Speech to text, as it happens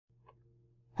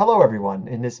Hello everyone,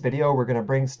 in this video we're going to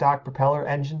bring stock propeller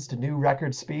engines to new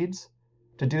record speeds.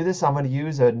 To do this I'm going to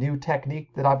use a new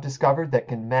technique that I've discovered that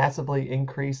can massively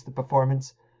increase the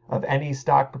performance of any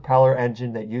stock propeller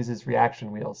engine that uses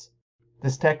reaction wheels.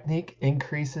 This technique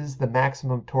increases the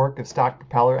maximum torque of stock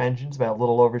propeller engines by a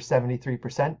little over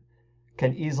 73%,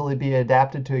 can easily be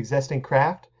adapted to existing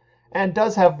craft, and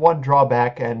does have one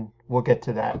drawback, and we'll get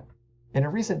to that. In a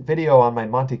recent video on my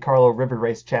Monte Karlo River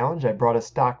Race Challenge, I brought a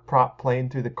stock prop plane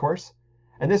through the course,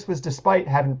 and this was despite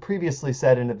having previously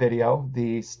said in a video,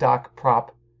 the stock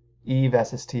prop Eve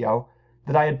SSTO,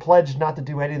 that I had pledged not to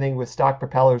do anything with stock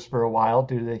propellers for a while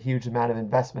due to the huge amount of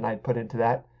investment I'd put into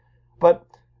that. But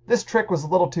this trick was a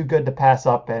little too good to pass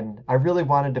up, and I really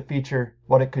wanted to feature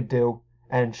what it could do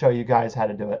and show you guys how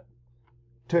to do it.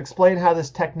 To explain how this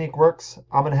technique works,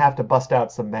 I'm going to have to bust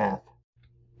out some math.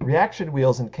 Reaction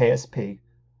wheels in KSP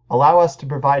allow us to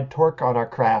provide torque on our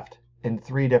craft in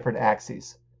 3 different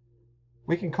axes.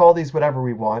 We can call these whatever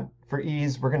we want. For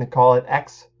ease, we're going to call it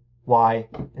X, Y,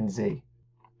 and Z.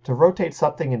 To rotate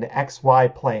something in the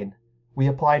XY plane, we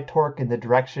apply torque in the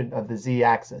direction of the Z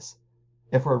axis.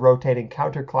 If we're rotating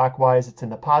counterclockwise, it's in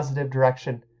the positive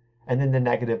direction, and in the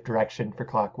negative direction for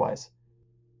clockwise.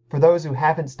 For those who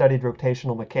haven't studied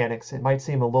rotational mechanics, it might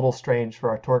seem a little strange for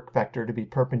our torque vector to be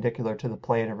perpendicular to the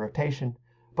plane of rotation,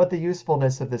 but the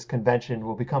usefulness of this convention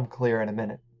will become clear in a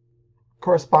minute.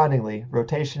 Correspondingly,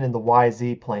 rotation in the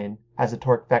YZ plane has a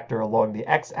torque vector along the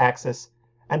x-axis,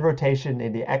 and rotation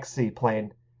in the xz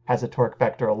plane has a torque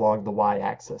vector along the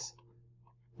y-axis.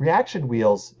 Reaction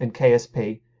wheels in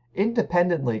KSP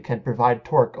independently can provide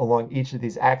torque along each of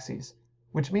these axes,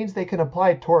 which means they can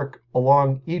apply torque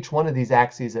along each one of these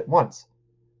axes at once.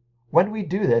 When we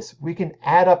do this, we can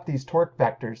add up these torque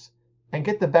vectors and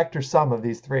get the vector sum of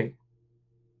these 3.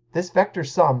 This vector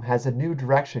sum has a new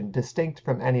direction distinct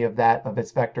from any of that of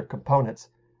its vector components,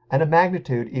 and a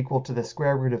magnitude equal to the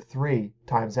square root of 3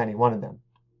 times any one of them.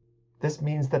 This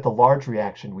means that the large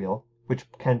reaction wheel, which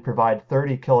can provide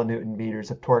 30 kilonewton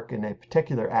meters of torque in a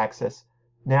particular axis,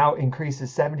 now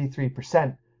increases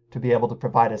 73% to be able to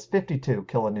provide us 52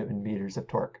 kilonewton meters of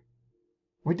torque.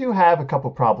 We do have a couple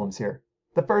problems here.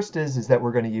 The first is that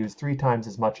we're going to use 3 times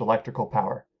as much electrical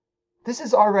power. This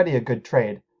is already a good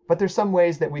trade, but there's some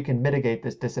ways that we can mitigate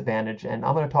this disadvantage, and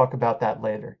I'm going to talk about that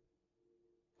later.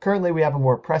 Currently we have a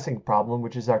more pressing problem,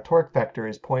 which is our torque vector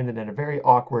is pointed in a very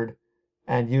awkward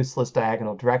and useless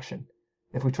diagonal direction.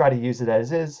 If we try to use it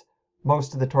as is,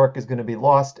 most of the torque is going to be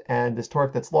lost, and this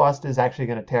torque that's lost is actually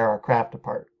going to tear our craft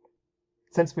apart.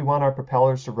 Since we want our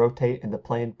propellers to rotate in the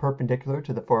plane perpendicular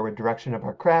to the forward direction of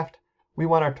our craft, we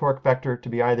want our torque vector to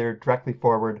be either directly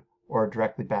forward or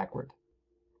directly backward.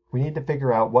 We need to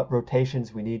figure out what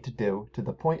rotations we need to do to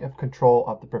the point of control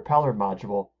of the propeller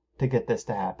module to get this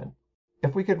to happen.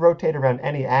 If we could rotate around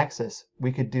any axis,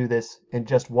 we could do this in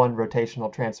just one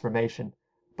rotational transformation,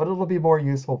 but it'll be more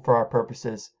useful for our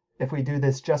purposes if we do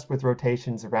this just with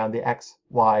rotations around the X,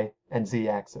 Y, and Z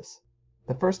axis.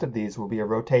 The first of these will be a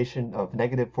rotation of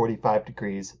negative 45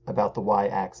 degrees about the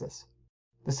y-axis.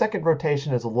 The second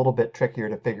rotation is a little bit trickier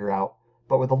to figure out,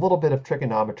 but with a little bit of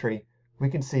trigonometry, we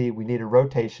can see we need a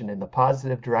rotation in the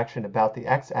positive direction about the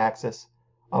x-axis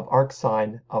of arc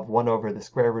sine of 1 over the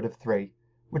square root of 3,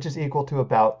 which is equal to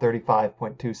about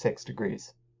 35.26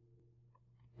 degrees.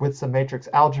 With some matrix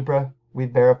algebra,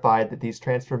 we've verified that these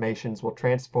transformations will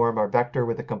transform our vector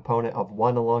with a component of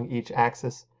 1 along each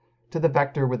axis to the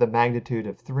vector with a magnitude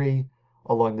of 3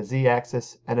 along the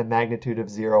z-axis and a magnitude of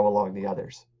 0 along the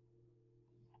others.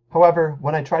 However,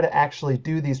 when I try to actually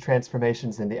do these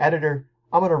transformations in the editor,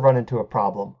 I'm going to run into a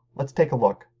problem. Let's take a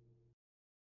look.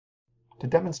 To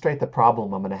demonstrate the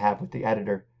problem I'm going to have with the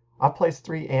editor, I've placed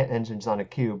 3 ant engines on a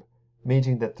cube,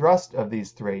 meaning the thrust of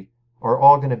these 3 are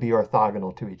all going to be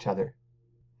orthogonal to each other.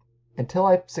 Until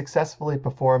I've successfully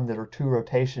performed the 2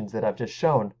 rotations that I've just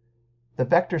shown, the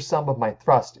vector sum of my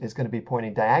thrust is going to be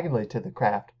pointing diagonally to the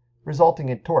craft, resulting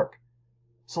in torque.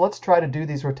 So let's try to do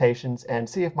these rotations and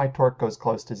see if my torque goes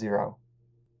close to 0.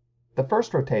 The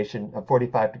first rotation of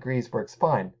 45 degrees works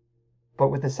fine, but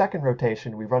with the second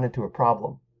rotation we run into a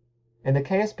problem. In the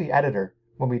KSP editor,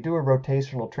 when we do a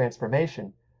rotational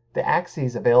transformation, the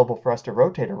axes available for us to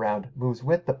rotate around moves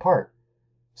with the part.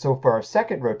 So for our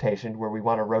second rotation, where we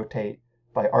want to rotate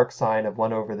by arc sine of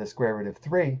 1 over the square root of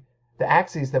 3, the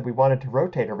axes that we wanted to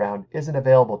rotate around isn't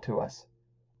available to us.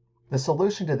 The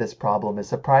solution to this problem is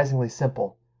surprisingly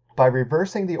simple. By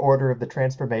reversing the order of the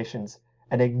transformations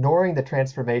and ignoring the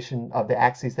transformation of the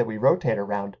axes that we rotate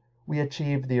around, we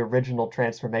achieve the original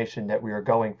transformation that we were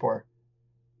going for.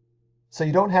 So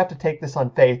you don't have to take this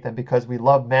on faith, and because we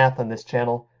love math on this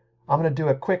channel, I'm going to do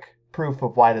a quick proof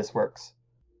of why this works.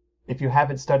 If you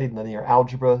haven't studied linear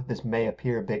algebra, this may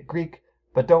appear a bit Greek,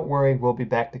 but don't worry, we'll be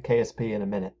back to KSP in a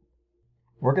minute.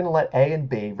 We're going to let A and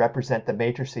B represent the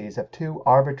matrices of two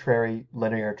arbitrary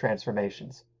linear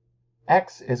transformations.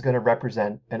 X is going to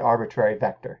represent an arbitrary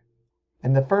vector.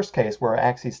 In the first case, where our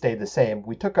axes stayed the same,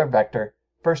 we took our vector,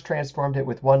 first transformed it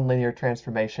with one linear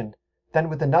transformation, then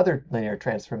with another linear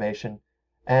transformation,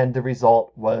 and the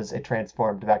result was a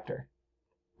transformed vector.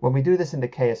 When we do this in the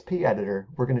KSP editor,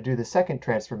 we're going to do the second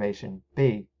transformation,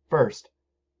 B, first,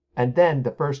 and then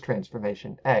the first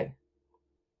transformation, A.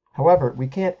 However, we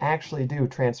can't actually do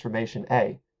transformation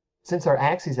A. Since our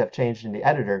axes have changed in the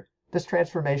editor, this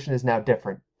transformation is now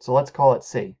different, so let's call it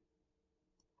C.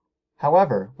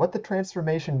 However, what the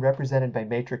transformation represented by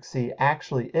matrix C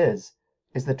actually is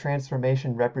the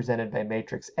transformation represented by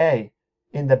matrix A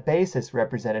in the basis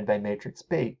represented by matrix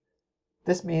B.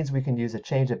 This means we can use a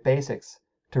change of basics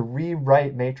to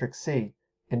rewrite matrix C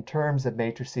in terms of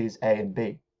matrices A and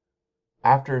B.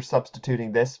 After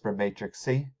substituting this for matrix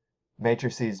C,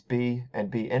 matrices B and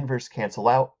B inverse cancel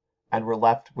out, and we're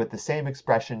left with the same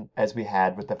expression as we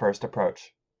had with the first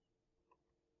approach.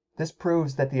 This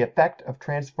proves that the effect of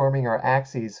transforming our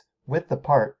axes with the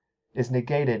part is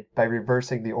negated by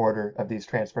reversing the order of these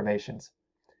transformations.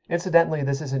 Incidentally,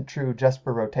 this isn't true just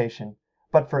for rotation,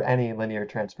 but for any linear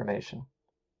transformation.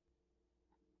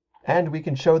 And we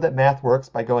can show that math works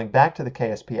by going back to the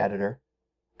KSP editor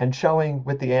and showing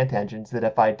with the antengines that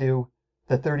if I do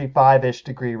the 35-ish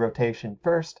degree rotation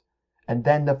first and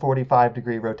then the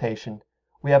 45-degree rotation,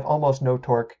 we have almost no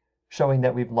torque, showing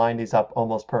that we've lined these up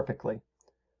almost perfectly.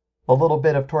 A little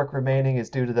bit of torque remaining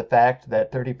is due to the fact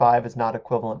that 35 is not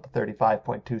equivalent to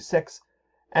 35.26,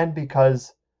 and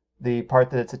because the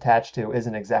part that it's attached to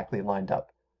isn't exactly lined up.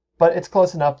 But it's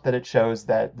close enough that it shows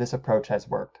that this approach has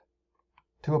worked.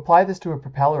 To apply this to a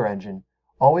propeller engine,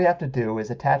 all we have to do is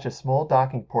attach a small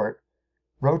docking port,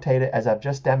 rotate it as I've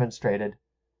just demonstrated,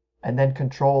 and then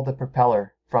control the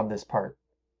propeller from this part.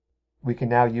 We can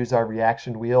now use our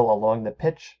reaction wheel along the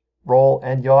pitch, roll,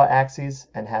 and yaw axes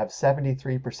and have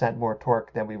 73% more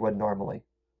torque than we would normally.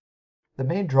 The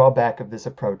main drawback of this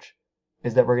approach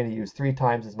is that we're going to use 3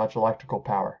 times as much electrical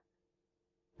power.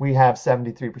 We have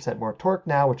 73% more torque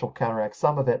now, which will counteract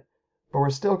some of it, but we're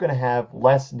still going to have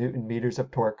less Newton meters of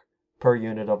torque per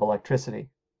unit of electricity.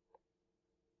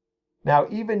 Now,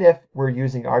 even if we're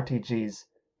using RTGs,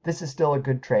 this is still a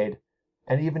good trade,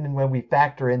 and even when we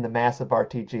factor in the mass of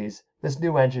RTGs, this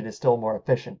new engine is still more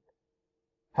efficient.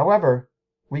 However,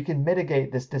 we can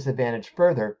mitigate this disadvantage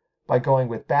further by going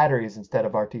with batteries instead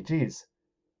of RTGs.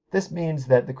 This means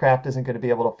that the craft isn't going to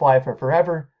be able to fly for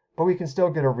forever, but we can still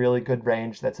get a really good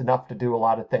range that's enough to do a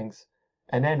lot of things,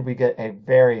 and then we get a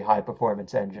very high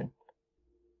performance engine.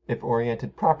 If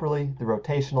oriented properly, the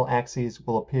rotational axes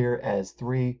will appear as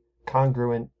 3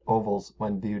 congruent ovals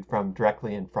when viewed from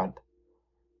directly in front.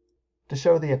 To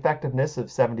show the effectiveness of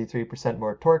 73%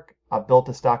 more torque, I've built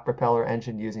a stock propeller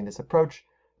engine using this approach,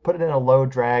 put it in a low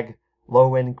drag, low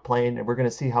wind plane, and we're going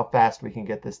to see how fast we can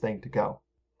get this thing to go.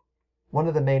 One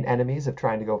of the main enemies of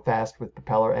trying to go fast with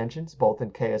propeller engines, both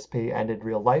in KSP and in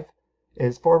real life,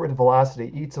 is forward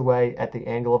velocity eats away at the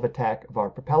angle of attack of our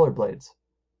propeller blades.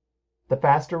 The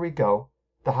faster we go,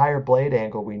 the higher blade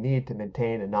angle we need to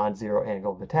maintain a non-zero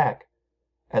angle of attack.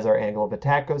 As our angle of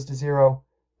attack goes to 0,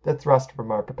 the thrust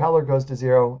from our propeller goes to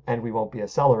 0, and we won't be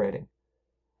accelerating.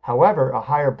 However, a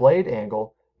higher blade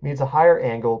angle means a higher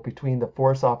angle between the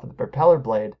force off of the propeller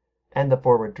blade and the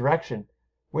forward direction,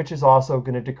 which is also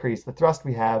going to decrease the thrust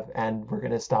we have, and we're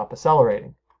going to stop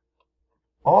accelerating.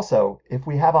 Also, if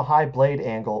we have a high blade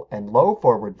angle and low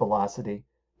forward velocity,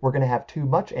 we're going to have too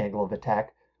much angle of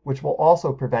attack, which will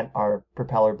also prevent our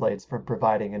propeller blades from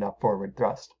providing enough forward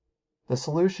thrust. The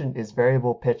solution is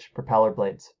variable pitch propeller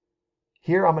blades.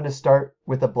 Here I'm going to start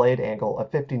with a blade angle of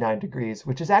 59 degrees,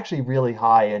 which is actually really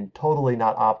high and totally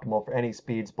not optimal for any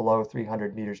speeds below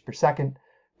 300 meters per second,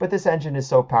 but this engine is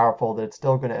so powerful that it's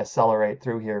still going to accelerate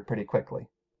through here pretty quickly.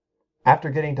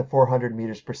 After getting to 400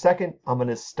 meters per second, I'm going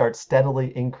to start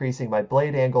steadily increasing my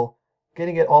blade angle,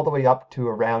 getting it all the way up to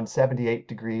around 78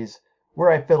 degrees,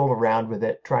 where I fiddled around with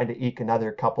it, trying to eke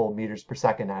another couple meters per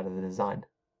second out of the design.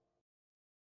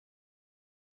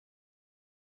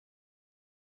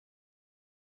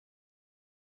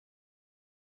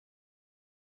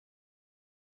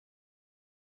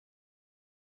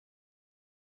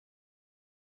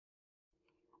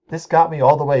 This got me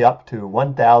all the way up to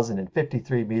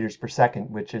 1,053 meters per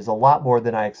second, which is a lot more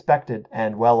than I expected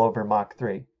and well over Mach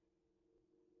 3.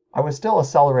 I was still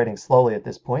accelerating slowly at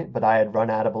this point, but I had run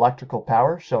out of electrical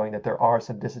power, showing that there are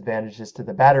some disadvantages to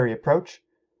the battery approach.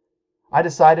 I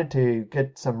decided to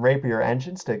get some Rapier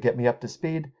engines to get me up to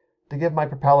speed, to give my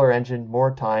propeller engine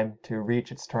more time to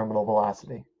reach its terminal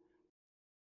velocity.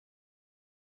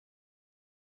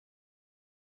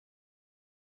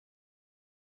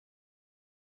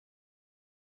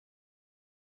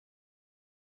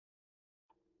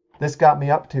 This got me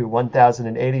up to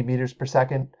 1,080 meters per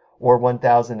second or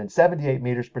 1,078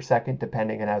 meters per second,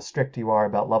 depending on how strict you are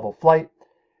about level flight.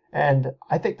 And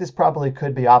I think this probably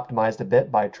could be optimized a bit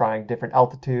by trying different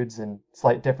altitudes and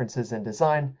slight differences in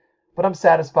design, but I'm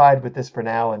satisfied with this for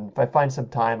now, and if I find some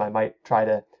time, I might try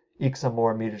to eke some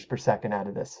more meters per second out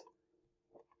of this.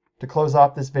 To close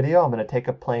off this video, I'm going to take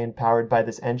a plane powered by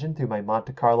this engine through my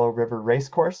Monte Karlo River race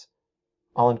course.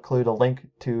 I'll include a link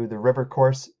to the river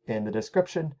course in the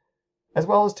description, as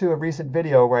well as to a recent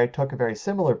video where I took a very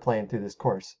similar plane through this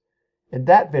course. In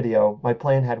that video, my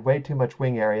plane had way too much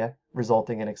wing area,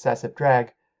 resulting in excessive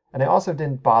drag, and I also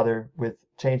didn't bother with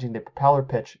changing the propeller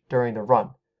pitch during the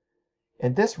run.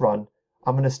 In this run,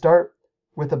 I'm going to start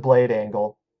with a blade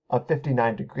angle of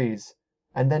 59 degrees,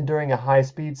 and then during a high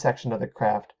speed section of the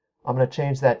craft, I'm going to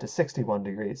change that to 61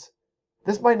 degrees.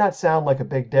 This might not sound like a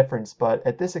big difference, but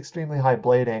at this extremely high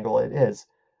blade angle it is,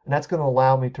 and that's going to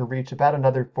allow me to reach about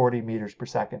another 40 meters per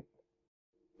second.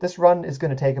 This run is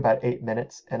going to take about 8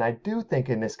 minutes, and I do think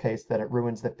in this case that it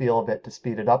ruins the feel of it to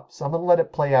speed it up, so I'm going to let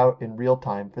it play out in real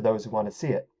time for those who want to see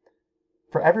it.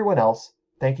 For everyone else,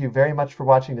 thank you very much for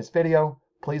watching this video.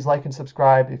 Please like and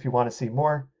subscribe if you want to see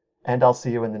more, and I'll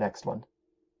see you in the next one.